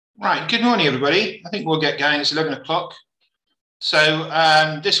Right, good morning, everybody. I think we'll get going. It's 11 o'clock.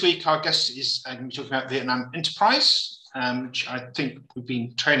 So this week, our guest is going to be talking about Vietnam Enterprise, which I think we've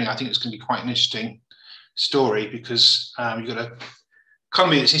been training. I think it's going to be quite an interesting story because you've got an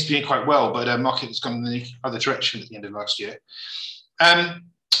economy that seems to be doing quite well, but a market that's gone in the other direction at the end of last year.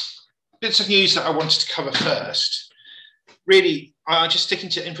 Bits of news that I wanted to cover first. Really, just sticking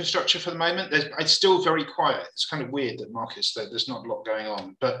to infrastructure for the moment. It's still very quiet. It's kind of weird that markets, there's not a lot going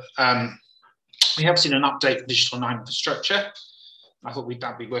on. But we have seen an update for Digital 9 infrastructure. I thought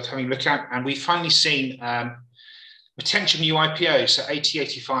that'd be worth having a look at. And we've finally seen potential new IPOs. So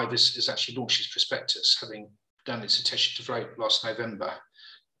AT85 has actually launched its prospectus, having done its intention to float last November.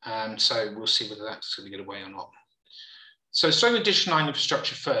 So we'll see whether that's going to get away or not. So starting with Digital 9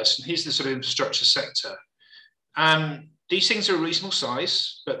 infrastructure first, and here's the sort of infrastructure sector. These things are a reasonable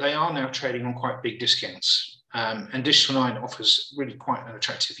size, but they are now trading on quite big discounts. And Digital 9 offers really quite an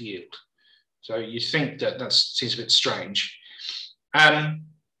attractive yield. So you think that seems a bit strange. In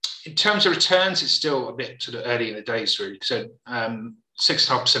terms of returns, it's still a bit sort of early in the days, really. So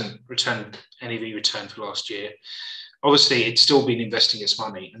 6.5% return, NAV return for last year. Obviously, it's still been investing its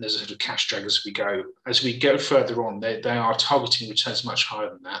money, and there's a sort of cash drag as we go. As we go further on, they are targeting returns much higher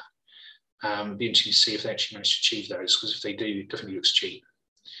than that. It'd be interesting to see if they actually manage to achieve those, because if they do, it definitely looks cheap.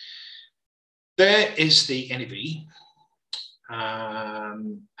 There is the NAV,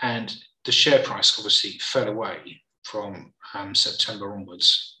 and the share price obviously fell away from September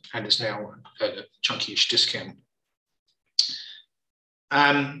onwards, and is now at a chunky-ish discount.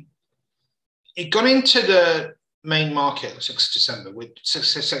 It got into the main market on 6th December with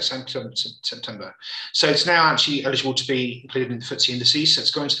 6th September. So it's now actually eligible to be included in the FTSE indices. So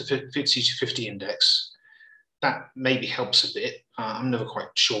it's going to the FTSE 250 index. That maybe helps a bit. I'm never quite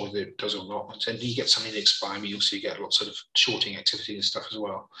sure whether it does or not. And you get some index buying, but you also get lots of shorting activity and stuff as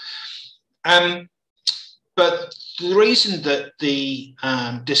well. But the reason that the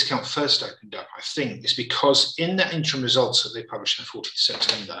discount first opened up, I think, is because in the interim results that they published on 14th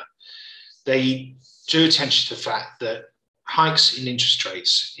September, they drew attention to the fact that hikes in interest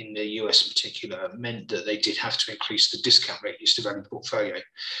rates in the US in particular meant that they did have to increase the discount rate used to value the portfolio.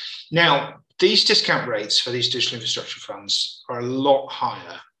 Now, these discount rates for these digital infrastructure funds are a lot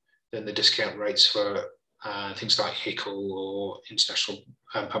higher than the discount rates for things like HICL or international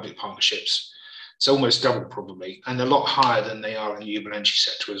public partnerships. It's almost double probably, and a lot higher than they are in the renewable energy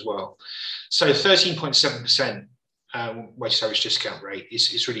sector as well. So 13.7% weighted average discount rate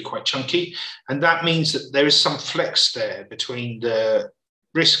is really quite chunky. And that means that there is some flex there between the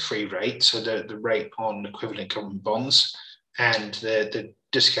risk-free rate, so the rate on equivalent government bonds, and the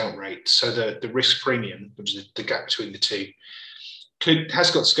discount rate. So the risk premium, which is the gap between the two,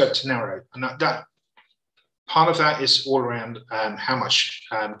 has got scope to narrow. And that part of that is all around how much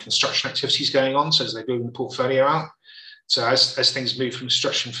construction activity is going on. So as they build the portfolio out. So as things move from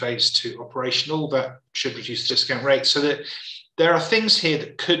construction phase to operational, that should reduce the discount rate. So that there are things here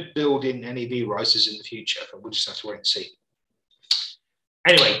that could build in NAV rises in the future, but we'll just have to wait and see.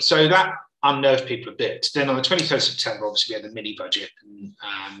 Anyway, so that unnerved people a bit. Then on the 23rd of September, obviously we had the mini budget,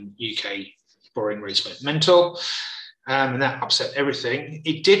 and UK borrowing rates went mental, and that upset everything.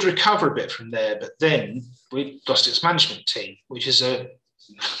 It did recover a bit from there, but then we lost its management team, which is a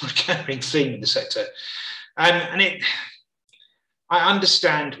recurring theme in the sector. And I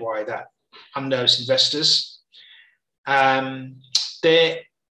understand why that unnerves investors. There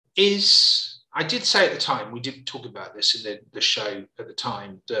is, I did say at the time, we did talk about this in the show at the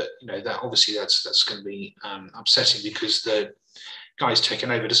time, that that obviously that's going to be upsetting because the guy's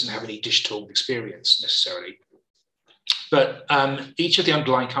taken over doesn't have any digital experience necessarily. But each of the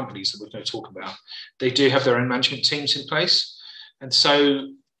underlying companies that we're going to talk about, they do have their own management teams in place, and so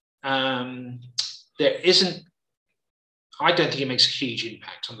there isn't. I don't think it makes a huge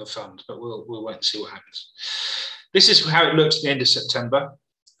impact on the fund, but we'll wait and see what happens. This is how it looked at the end of September.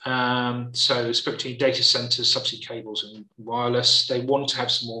 So split between data centers, subsea cables, and wireless. They want to have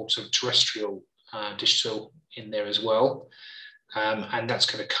some more sort of terrestrial digital in there as well, and that's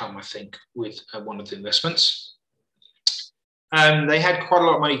going to come, I think, with one of the investments. They had quite a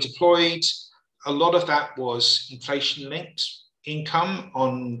lot of money deployed. A lot of that was inflation-linked income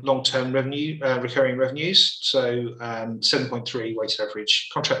on long-term revenue, recurring revenues. So 7.3 weighted average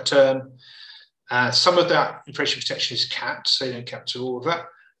contract term. Some of that inflation protection is capped, so they don't capture all of that.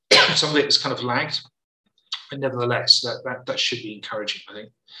 Some of it is kind of lagged, but nevertheless, that should be encouraging, I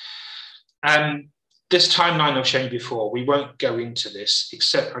think. This timeline I've shown you before, we won't go into this,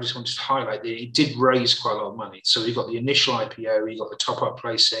 except I just wanted to highlight that it did raise quite a lot of money. So we got the initial IPO, we got the top-up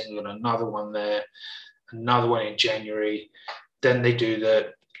placing, we got another one there, another one in January. Then they do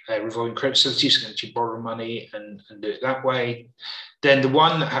the revolving credit facilities, so going to borrow money and do it that way. Then the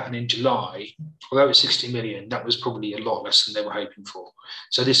one that happened in July, although it was 60 million, that was probably a lot less than they were hoping for.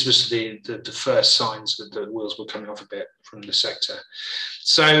 So this was the first signs that the wheels were coming off a bit from the sector.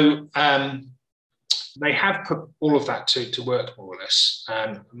 So they have put all of that to work more or less.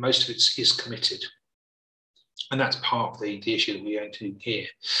 Most of it is committed. And that's part of the issue that we're going to here.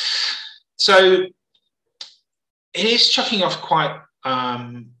 So it is chucking off quite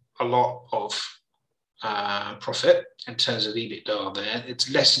a lot of profit in terms of EBITDA there. It's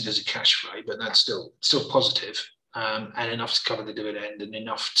lessened as a cash flow, but that's still positive, and enough to cover the dividend and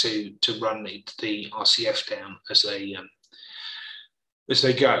enough to run the RCF down as they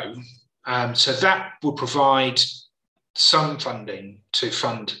go. So that will provide some funding to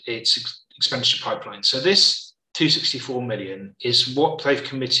fund its expenditure pipeline. So this 264 million is what they've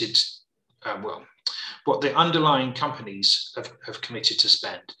committed, what the underlying companies have committed to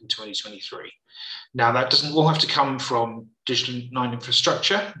spend in 2023. Now, that doesn't all have to come from Digital 9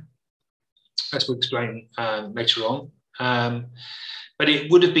 Infrastructure, as we'll explain later on. But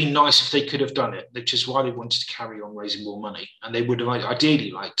it would have been nice if they could have done it, which is why they wanted to carry on raising more money. And they would have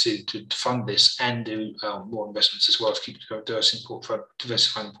ideally liked to fund this and do more investments as well to keep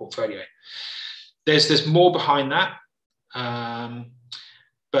diversifying the portfolio. There's more behind that,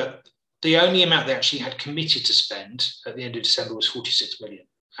 but the only amount they actually had committed to spend at the end of December was 46 million,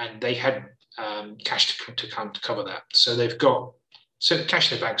 and they had cash to cover that. So they've got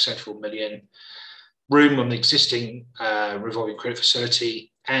cash in the bank, 74 million, room on the existing revolving credit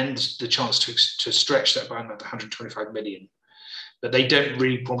facility, and the chance to stretch that by another 125 million. But they don't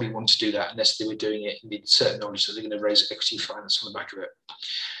really probably want to do that unless they were doing it with certain knowledge that they're going to raise equity finance on the back of it.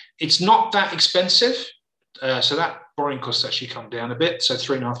 It's not that expensive. So that borrowing costs actually come down a bit, so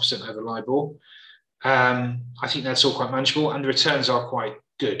 3.5% over LIBOR. I think that's all quite manageable, and the returns are quite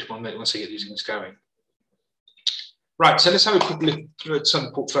good once they get these things going. Right, so let's have a quick look at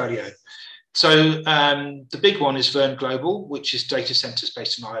some portfolio. So the big one is Verne Global, which is data centers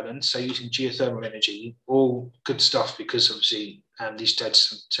based in Ireland. So using geothermal energy, all good stuff, because obviously these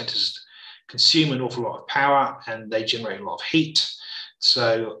data centers consume an awful lot of power and they generate a lot of heat.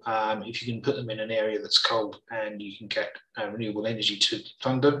 So if you can put them in an area that's cold and you can get renewable energy to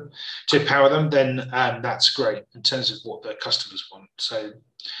fund them, to power them, then that's great in terms of what the customers want. So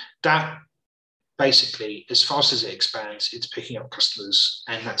that basically, as fast as it expands, it's picking up customers,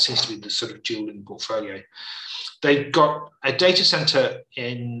 and that seems to be the sort of jewel in the portfolio. They've got a data center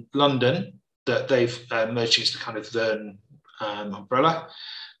in London that they've merged into the kind of Verne umbrella.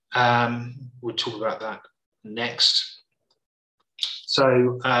 We'll talk about that next.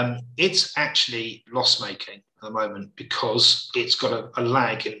 So it's actually loss-making at the moment because it's got a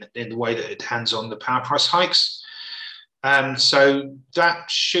lag in the way that it hands on the power price hikes. So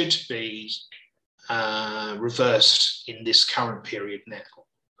that should be reversed in this current period now.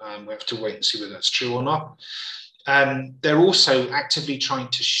 We have to wait and see whether that's true or not. They're also actively trying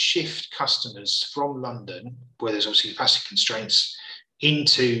to shift customers from London, where there's obviously capacity constraints,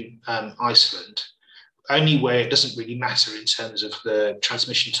 into Iceland, only where it doesn't really matter in terms of the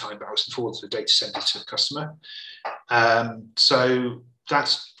transmission time backwards and forwards of the data center to the customer. So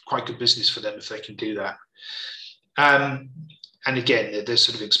that's quite good business for them if they can do that. And again, there's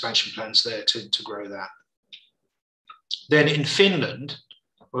sort of expansion plans there to grow that. Then in Finland,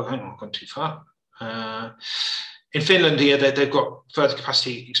 well, hang on, I've gone too far. In Finland here, they've got further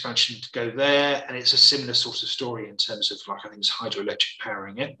capacity expansion to go there, and it's a similar sort of story in terms of, like, I think it's hydroelectric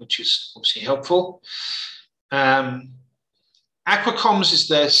powering it, which is obviously helpful. Aquacomms is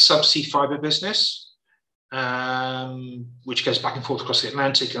their subsea fibre business, which goes back and forth across the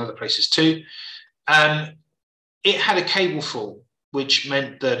Atlantic and other places too. It had a cable fall, which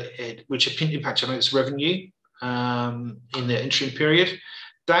meant that which impacted on its revenue in the interim period.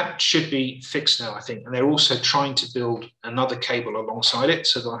 That should be fixed now, I think. And they're also trying to build another cable alongside it,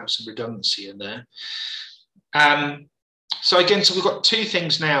 so they'll have some redundancy in there. So again, so we've got two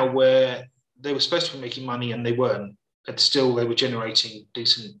things now where they were supposed to be making money and they weren't, but still they were generating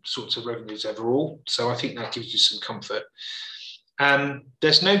decent sorts of revenues overall. So I think that gives you some comfort.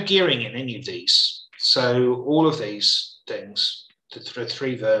 There's no gearing in any of these. So all of these things, the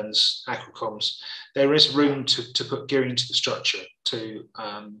three Vernes, Aquacomms, there is room to put gearing into the structure to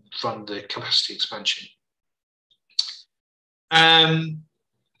fund the capacity expansion. EMIC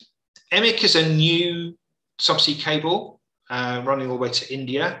is a new subsea cable running all the way to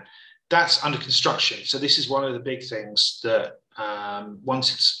India. That's under construction. So this is one of the big things that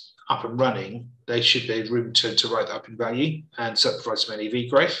once it's up and running, they should be room to write that up in value, and so that provides some NAV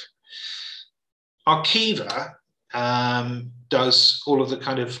growth. Arqiva, does all of the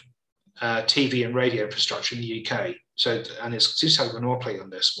kind of TV and radio infrastructure in the UK. So, and it seems to have a monopoly on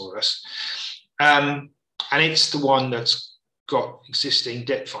this, more or less. And it's the one that's got existing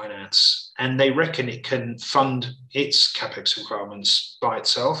debt finance, and they reckon it can fund its capex requirements by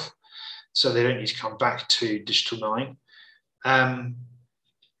itself, so they don't need to come back to Digital 9.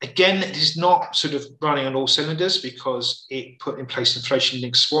 Again, it is not sort of running on all cylinders because it put in place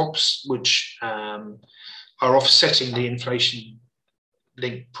inflation-linked swaps, which are offsetting the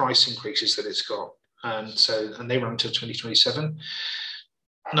inflation-linked price increases that it's got. And they run until 2027.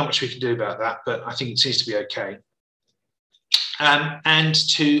 Not much we can do about that, but I think it seems to be okay. And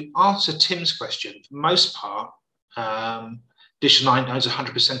to answer Tim's question, for the most part, Digital 9 owns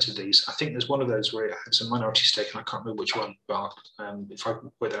 100% of these. I think there's one of those where it has a minority stake, and I can't remember which one, but if I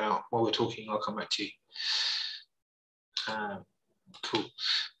can work that out while we're talking, I'll come back to you. Cool.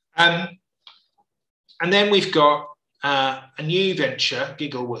 And then we've got a new venture,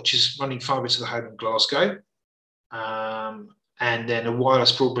 Giggle, which is running fibre to the home in Glasgow, and then a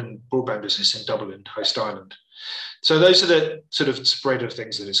wireless broadband business in Dublin, Host Island. So those are the sort of spread of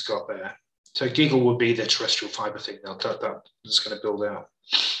things that it's got there. So Giggle would be the terrestrial fibre thing that's going to build out.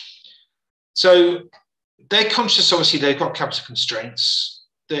 So they're conscious, obviously, they've got capital constraints.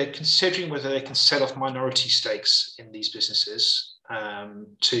 They're considering whether they can sell off minority stakes in these businesses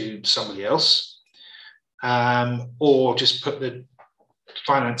to somebody else, or just put the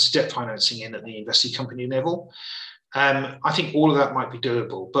debt financing in at the investee company level. I think all of that might be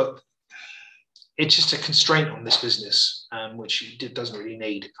doable, but it's just a constraint on this business, which it doesn't really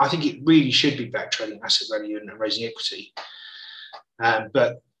need. I think it really should be back trading asset value and raising equity,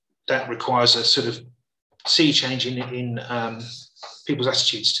 but that requires a sort of sea change in people's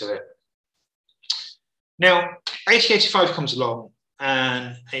attitudes to it. Now, AT85 comes along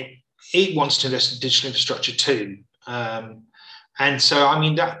and it wants to invest in digital infrastructure too. And so, I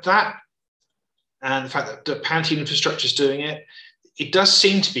mean, that and the fact that Pantheon Infrastructure is doing it, it does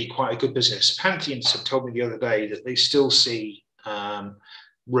seem to be quite a good business. Pantheon told me the other day that they still see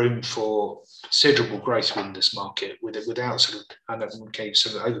room for considerable growth in this market without sort of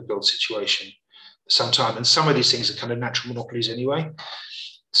sort of overbuild situation sometime. And some of these things are kind of natural monopolies anyway.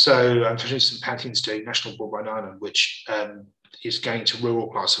 So, for instance, Pantheon's doing National Broadband Ireland, which is going to rural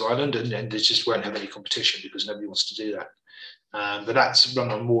parts of Ireland, and they just won't have any competition because nobody wants to do that. But that's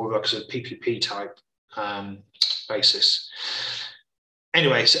run on more of a sort of PPP type basis.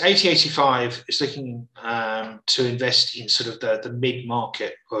 Anyway, so AT85 is looking to invest in sort of the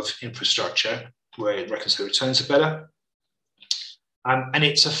mid-market of infrastructure, where it reckons the returns are better. And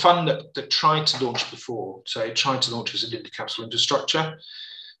it's a fund that tried to launch before. So it tried to launch as an Capital Infrastructure,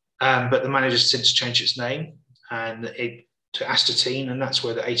 but the manager has since changed its name to Astatine, and that's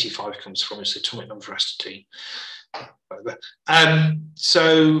where the 85 comes from. It's the atomic number for Astatine.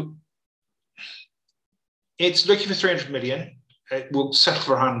 So it's looking for 300 million. It will settle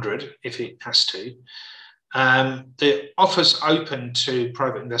for 100 if it has to. The offer's open to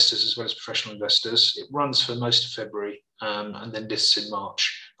private investors as well as professional investors. It runs for most of February and then lists in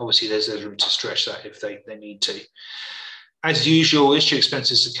March. Obviously, there's room to stretch that if they need to. As usual, issue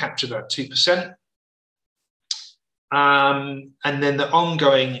expenses are capped at about 2%. And then the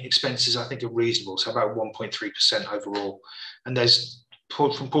ongoing expenses, I think, are reasonable, so about 1.3% overall. And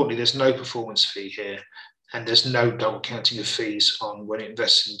importantly, there's no performance fee here, and there's no double counting of fees on when it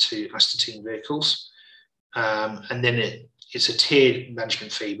invests into Astatine vehicles. And then it's a tiered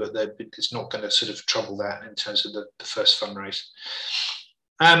management fee, but it's not going to sort of trouble that in terms of the first fundraise.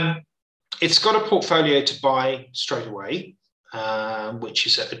 It's got a portfolio to buy straight away, which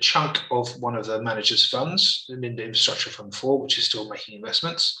is a chunk of one of the manager's funds, the Infrastructure Fund 4, which is still making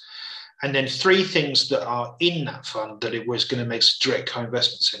investments. And then 3 things that are in that fund that it was going to make direct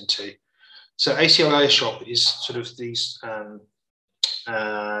co-investments into. So ACL Shop is sort of these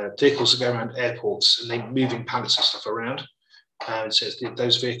vehicles that go around airports and they're moving pallets and stuff around. So it's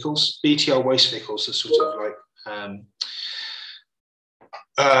those vehicles. BTR waste vehicles are sort of like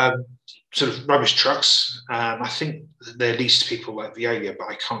sort of rubbish trucks. I think they're leased to people like Veolia, but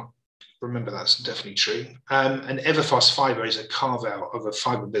I can't remember that's definitely true. And Everfast Fibre is a carve out of a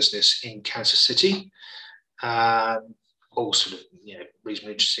fibre business in Kansas City. All sort of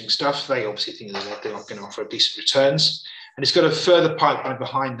reasonably interesting stuff. They obviously think that they're not going to offer decent returns. And it's got a further pipeline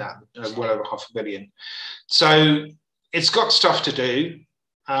behind that, well over $500 million. So it's got stuff to do.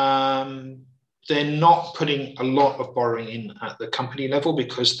 They're not putting a lot of borrowing in at the company level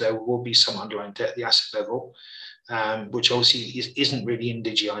because there will be some underlying debt at the asset level, which obviously isn't really in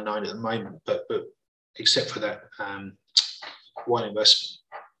DGI 9 at the moment, but except for that one investment.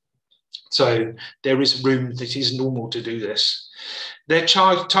 So there is room that is normal to do this. They're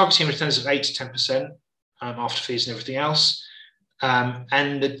targeting returns of 8 to 10% after fees and everything else.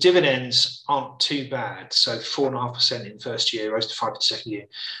 And the dividends aren't too bad. So 4.5% in the first year, rose to 5% in the second year.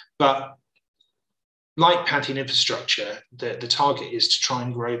 But like Carthew Infrastructure, the target is to try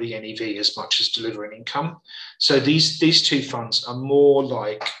and grow the NEV as much as delivering income. So these two funds are more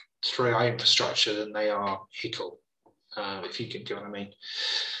like 3i Infrastructure than they are HICL, if you get what I mean.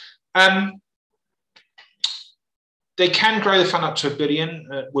 They can grow the fund up to $1 billion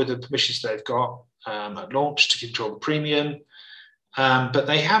with the permissions they've got at launch to control the premium. But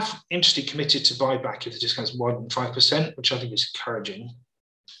they have interestingly committed to buyback if the discount is more than 5%, which I think is encouraging.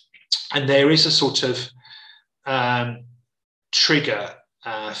 And there is a sort of trigger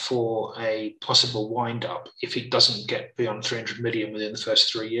for a possible wind up if it doesn't get beyond 300 million within the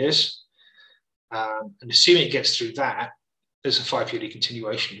first 3 years. And assuming it gets through that, there's a 5-yearly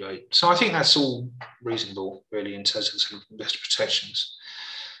continuation rate. So I think that's all reasonable, really, in terms of some investor protections.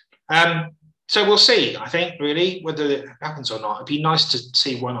 So we'll see, I think, really, whether it happens or not. It'd be nice to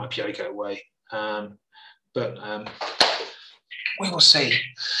see one IPO go away. But we will see.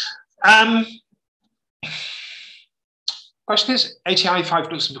 Question is,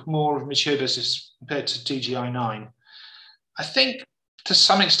 AT85 looks more of a mature business compared to DGI9. I think to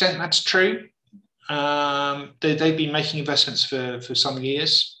some extent that's true. They've been making investments for some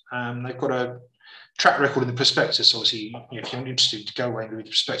years. They've got a track record in the prospectus. Obviously, if you're interested, to go away and read the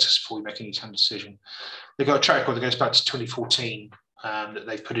prospectus before you make any kind of decision. They've got a track record that goes back to 2014 that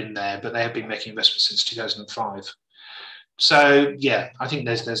they've put in there, but they have been making investments since 2005. So yeah, I think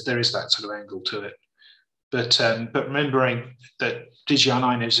there is that sort of angle to it. But remembering that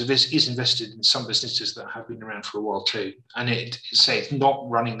DGI9 is invested in some businesses that have been around for a while too, and it's not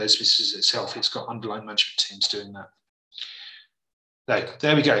running those businesses itself; it's got underlying management teams doing that. So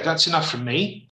there we go. That's enough from me.